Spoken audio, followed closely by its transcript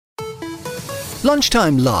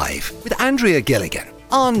Lunchtime Live with Andrea Gilligan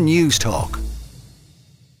on News Talk.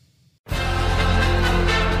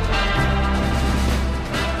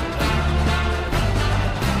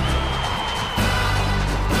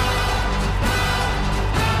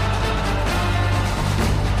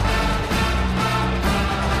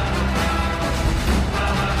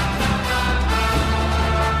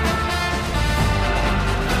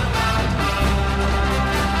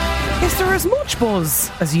 Is there as much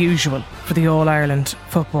buzz as usual for the All-Ireland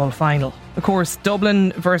football final? Of course,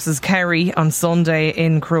 Dublin versus Kerry on Sunday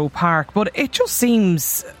in Croke Park, but it just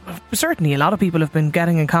seems, certainly a lot of people have been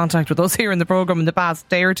getting in contact with us here in the programme in the past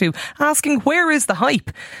day or two, asking where is the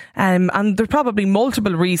hype? And there's probably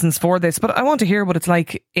multiple reasons for this, but I want to hear what it's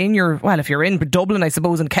like in if you're in Dublin, I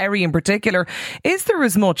suppose, and Kerry in particular. Is there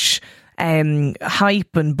as much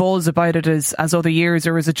hype and buzz about it as other years,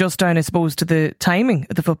 or is it just down, I suppose, to the timing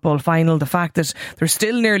of the football final, the fact that there's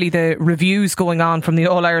still nearly the reviews going on from the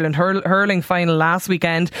All-Ireland hurling final last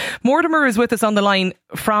weekend? Mortimer is with us on the line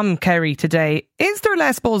from Kerry today. Is there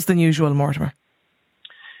less buzz than usual, Mortimer?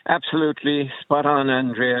 Absolutely spot on,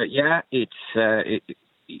 Andrea. Yeah, it's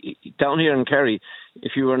down here in Kerry.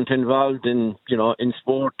 If you weren't involved in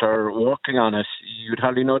sport or working on it, you'd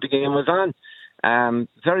hardly know the game was on.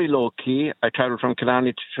 Very low key. I travelled from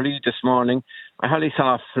Killarney to Tralee this morning. I hardly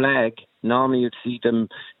saw a flag. Normally you'd see them,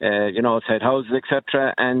 outside houses,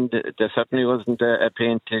 etc. And there certainly wasn't a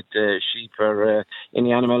painted sheep or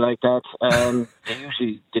any animal like that. They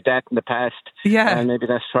usually did that in the past. Yeah. And maybe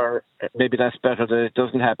that's better that it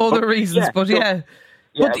doesn't happen. Other reasons, but yeah.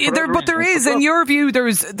 But there is, in your view,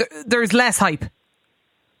 there's less hype.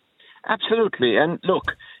 Absolutely. And look,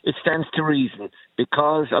 it stands to reason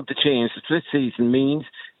because of the change. The split season means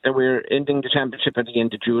that we're ending the championship at the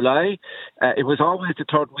end of July. It was always the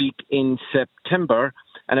third week in September.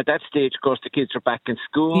 And at that stage, of course, the kids were back in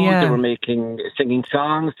school. Yeah. They were singing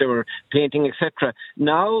songs, they were painting, etc.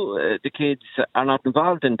 Now, the kids are not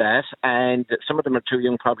involved in that, and some of them are too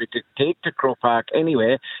young probably to take to Croke Park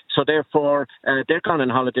anyway. So therefore, they're gone on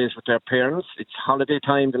holidays with their parents. It's holiday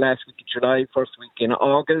time the last week of July, first week in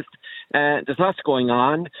August. There's lots going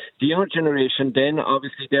on. The younger generation then,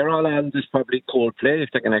 obviously, they're all on this probably Coldplay,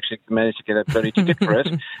 if they can actually manage to get a bloody ticket for it.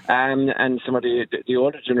 And some of the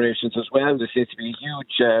older generations as well. There seems to be a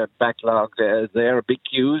huge backlog there, big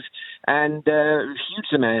queues, and huge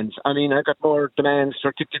demands. I mean, I got more demands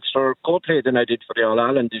for tickets for Coldplay than I did for the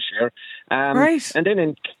All-Ireland this year. Right. And then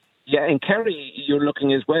in Kerry, you're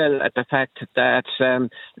looking as well at the fact that,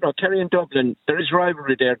 Kerry and Dublin, there is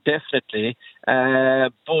rivalry there, definitely.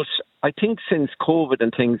 But I think since COVID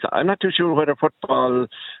and things, I'm not too sure whether football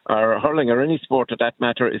or hurling or any sport of that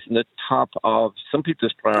matter is in the top of some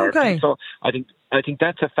people's priorities. Okay. So I think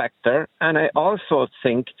that's a factor. And I also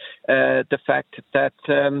think the fact that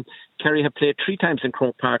Kerry have played 3 times in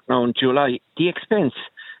Croke Park now in July, the expense.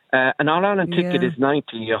 An All-Ireland ticket is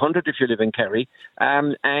 90, 100 if you live in Kerry.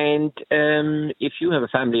 And if you have a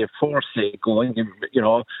family of 4, say, going,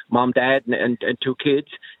 mom, dad and 2 kids,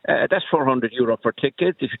 that's €400 for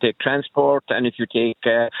tickets. If you take transport and if you take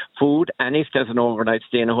food, and if there's an overnight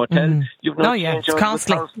stay in a hotel, you've no change. It's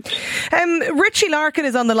costly. Richie Larkin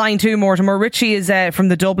is on the line too, Mortimer. Richie is from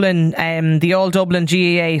the Dublin, the All Dublin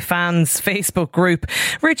GAA fans Facebook group.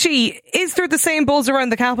 Richie, is there the same buzz around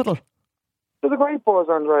the capital? There's a great buzz,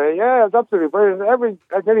 Andrea. Yeah, it's absolutely brilliant.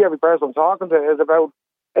 Nearly every person I'm talking to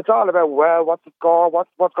it's all about, well, what's the score,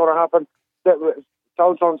 what's going to happen,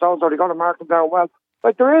 so-and-so, are they going to mark them down well?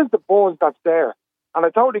 Like, there is the buzz that's there. And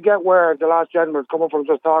I totally get where the last gentleman's coming from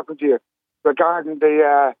just talking to you regarding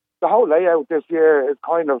the whole layout this year is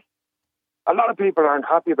kind of, a lot of people aren't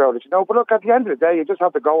happy about it, But look, at the end of the day, you just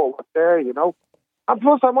have to go with what's there, And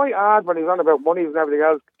plus, I might add, when he's on about money and everything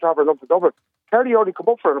else, travelling up to Dublin, Kerry only come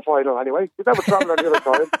up for the final anyway. He's never travelled on the other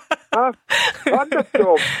time. That's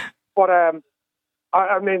stuff. But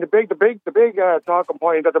I mean, the big talking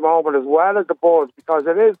point at the moment, as well as the buzz, because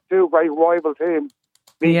it is 2 great rival teams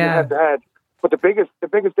meeting head to head. But the biggest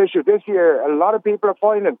issue this year, a lot of people are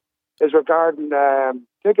finding, is regarding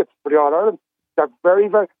tickets for the All-Ireland. They're very,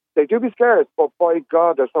 very. They do be scarce, but by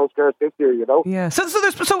God, they're so scarce this year, Yeah. So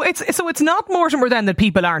it's not, Mortimer, then, that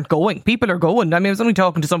people aren't going. People are going. I mean, I was only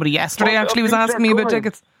talking to somebody yesterday. Actually, was asking me about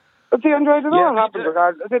tickets. But see, Andrea, do you know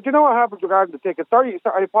what happens regarding the tickets? Sorry,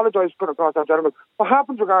 I apologise for coming across that, gentleman. What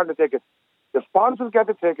happens regarding the tickets? The sponsors get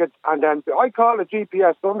the tickets, and then I call it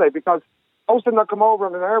GPS Sunday because most of them that come over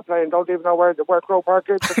on an airplane don't even know where Croke Park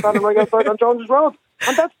is. They're standing right outside on Jones's Road,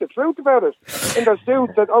 and that's the truth about it. In their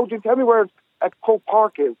suits, that tell me where Croke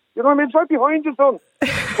Park is. You know what I mean? It's right behind you, son.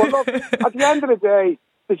 But look, at the end of the day,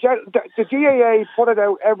 the GAA put it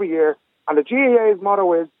out every year, And the GAA's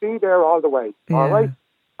motto is be there all the way. All right?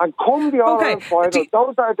 And come the All-Ireland final,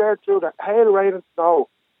 those are there through the hail, rain and snow.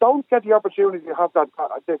 Don't get the opportunity to have that,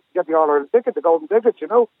 to get the All-Ireland ticket, the golden ticket, you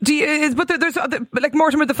know. But there's like,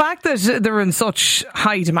 Mortimer, the fact that they're in such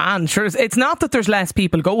high demand, sure, it's not that there's less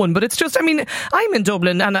people going, but it's just, I mean, I'm in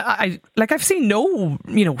Dublin and I've seen no,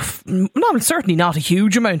 certainly not a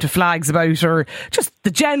huge amount of flags about, or just the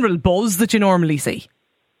general buzz that you normally see.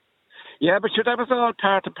 Yeah, but sure, that was all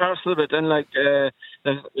part and parcel of it. And like the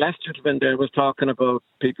last gentleman there was talking about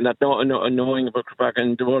people that knowing about Croke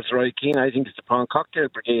and the words right keen. I think it's the Prawn Cocktail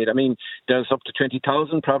Brigade. I mean, there's up to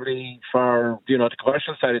 20,000 probably for, the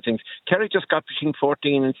commercial side of things. Kerry just got between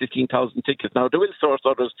 14 and 15,000 tickets. Now, they will source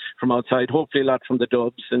others from outside, hopefully a lot from the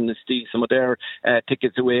Dubs and steal some of their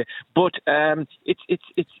tickets away. But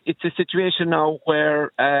it's a situation now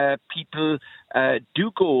where people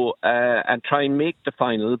do go and try and make the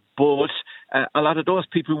final, but a lot of those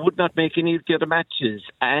people would not make any of the other matches.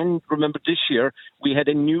 And remember, this year we had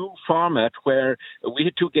a new format where we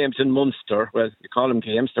had 2 games in Munster. Well, you call them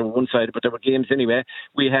games, they were one-sided, but they were games anyway.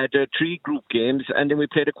 We had 3 group games, and then we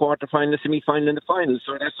played a quarter-final, a semi-final, and a final.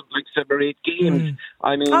 So that's like 7 or 8 games.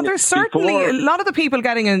 I mean, there's certainly a lot of the people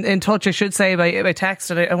getting in touch, I should say, by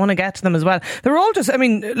text, and I want to get to them as well. They're all just, I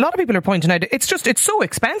mean, a lot of people are pointing out, it's so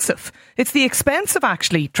expensive. It's the expense of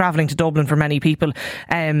actually travelling to Dublin for many people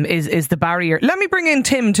is the barrier. Let me bring in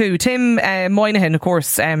Tim too. Tim Moynihan, of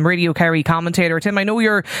course, Radio Kerry commentator. Tim, I know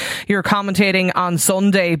you're commentating on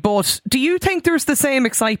Sunday, but do you think there's the same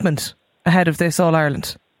excitement ahead of this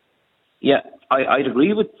All-Ireland? Yeah, I'd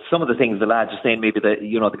agree with some of the things the lads are saying. Maybe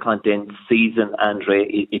the condensed season, Andrea,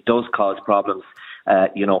 it does cause problems.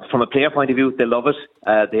 From a player point of view, they love it.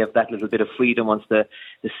 They have that little bit of freedom once the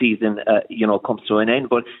season, comes to an end.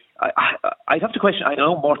 But I'd have to question, I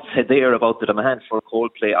know Mort said there about the demand for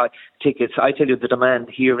Coldplay tickets. I tell you, the demand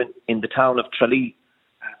here in the town of Tralee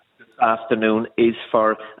this afternoon is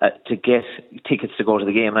for to get tickets to go to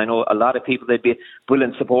the game. And I know a lot of people, they'd be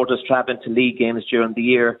brilliant supporters travelling to league games during the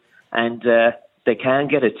year, and they can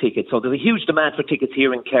get a ticket. So there's a huge demand for tickets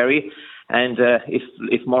here in Kerry. And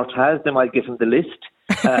if Mort has them, I'll give him the list.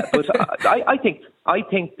 But I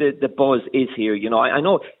think the buzz is here. I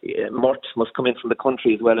know Mort must come in from the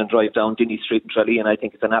country as well and drive down Dinny Street in Tralee, and I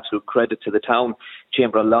think it's an absolute credit to the town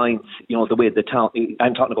Chamber of Alliance. The way the town.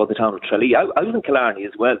 I'm talking about the town of Tralee. I was in Killarney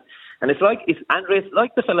as well. And it's like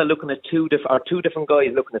the fella looking at two different guys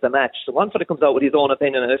looking at the match. So one fella comes out with his own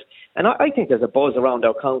opinion on it, and I think there's a buzz around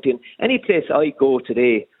our county. And any place I go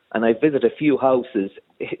today, and I visit a few houses,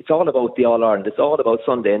 it's all about the All-Ireland. It's all about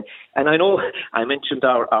Sunday. And I know I mentioned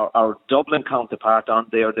our Dublin counterpart on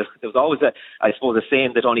there. There was always a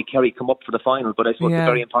saying that only Kerry come up for the final, but I suppose it's a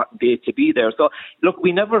very important day to be there. So, look,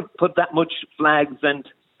 we never put that much flags and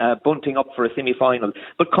bunting up for a semi-final.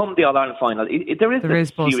 But come the All-Ireland final, there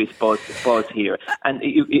is serious buzz here. And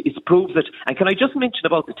it proves it. And can I just mention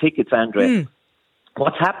about the tickets, Andrea?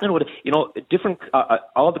 What's happening with different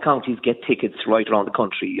all the counties get tickets right around the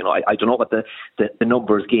country. I don't know what the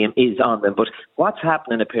numbers game is on them, but what's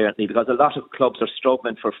happening apparently, because a lot of clubs are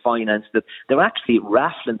struggling for finance, that they're actually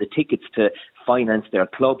raffling the tickets to finance their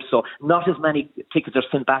clubs. So not as many tickets are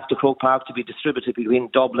sent back to Croke Park to be distributed between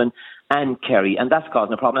Dublin and Kerry, and that's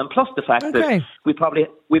causing a problem. And plus the fact that we probably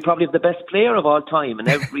have the best player of all time, and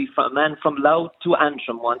every man from Louth to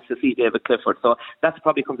Antrim wants to see David Clifford. So that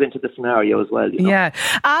probably comes into the scenario as well. Yeah,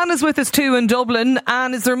 Anne is with us too in Dublin.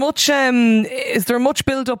 Anne, is there much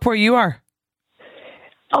build up where you are?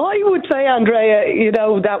 I would say, Andrea,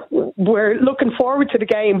 that we're looking forward to the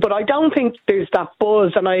game, but I don't think there's that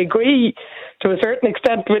buzz. And I agree to a certain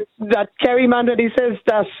extent with that Kerry man that he says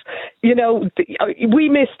that, we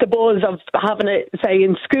miss the buzz of having it, say,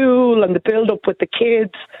 in school and the build-up with the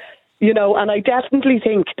kids, and I definitely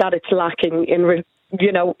think that it's lacking in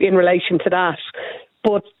relation to that.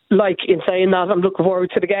 But, in saying that, I'm looking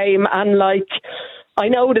forward to the game, and, I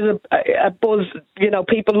know there's a buzz,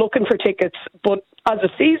 people looking for tickets, but as a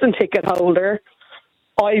season ticket holder,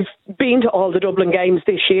 I've been to all the Dublin games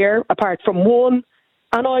this year, apart from one,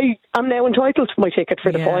 and I am now entitled to my ticket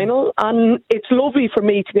for the final, and it's lovely for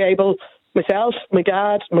me to be able, myself, my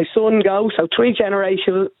dad, my son go, so 3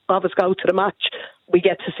 generations of us go to the match. We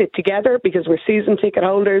get to sit together because we're season ticket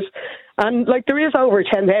holders, and there is over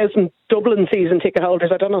 10,000 Dublin season ticket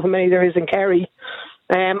holders. I don't know how many there is in Kerry.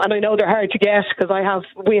 And I know they're hard to get because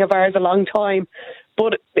we have ours a long time.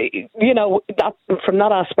 But, that from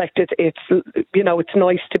that aspect, it's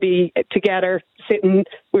nice to be together, sitting,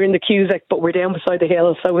 we're in the Cusack, but we're down beside the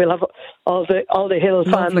hill, so we'll have all the Hill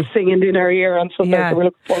fans singing in our ear on Sunday, so we're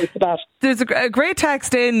looking forward to that. There's a great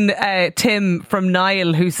text in, Tim, from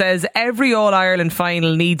Niall, who says every All-Ireland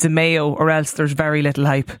final needs a Mayo or else there's very little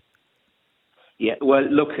hype. Yeah, well,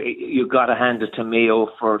 look, you've got to hand it to Mayo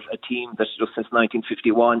for a team that's just since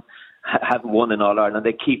 1951 haven't won in All-Ireland.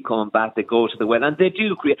 They keep coming back, they go to the well, and they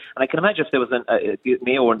do create. And I can imagine if there was a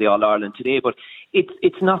Mayo in the All-Ireland today, but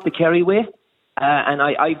it's not the Kerry way. And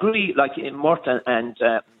I agree, like Mort and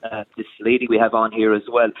this lady we have on here as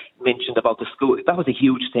well mentioned about the school. That was a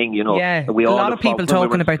huge thing, you know. Yeah, a lot of people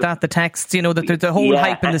talking about that, the texts, you know, that the whole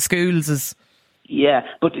hype in the schools is... Yeah,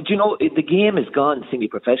 but do you know, the game has gone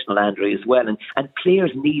semi-professional, Andrea, as well, and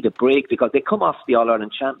players need a break because they come off the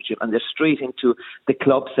All-Ireland Championship and they're straight into the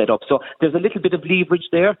club setup. So there's a little bit of leverage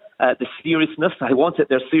there, the seriousness. I wanted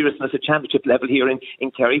their seriousness at championship level here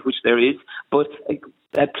in Kerry, which there is, but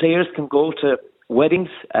players can go to weddings,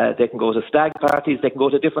 they can go to stag parties, they can go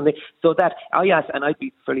to different things. So that, I asked, and I'd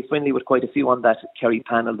be fairly friendly with quite a few on that Kerry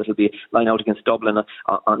panel that'll be lying out against Dublin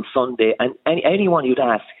on Sunday, and anyone you'd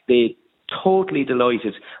ask, they totally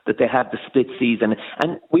delighted that they have the split season.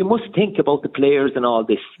 And we must think about the players and all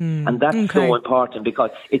this. And that's so important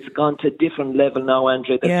because it's gone to a different level now,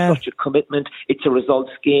 Andrea. There's such a commitment. It's a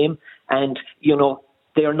results game. And, you know,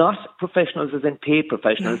 they're not professionals as in paid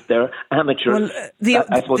professionals, they're amateurs. Well,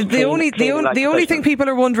 the only thing people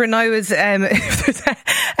are wondering now is if there's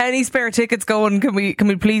any spare tickets going, can we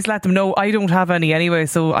please let them know? I don't have any anyway,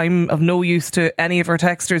 so I'm of no use to any of our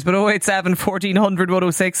texters, but 087 1400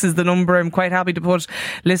 106 is the number. I'm quite happy to put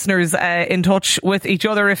listeners in touch with each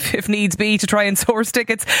other if needs be to try and source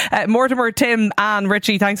tickets. Mortimer, Tim and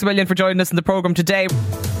Richie, thanks a million for joining us in the programme today.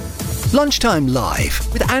 Lunchtime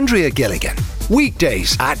Live with Andrea Gilligan.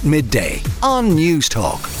 Weekdays at midday on News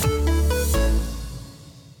Talk.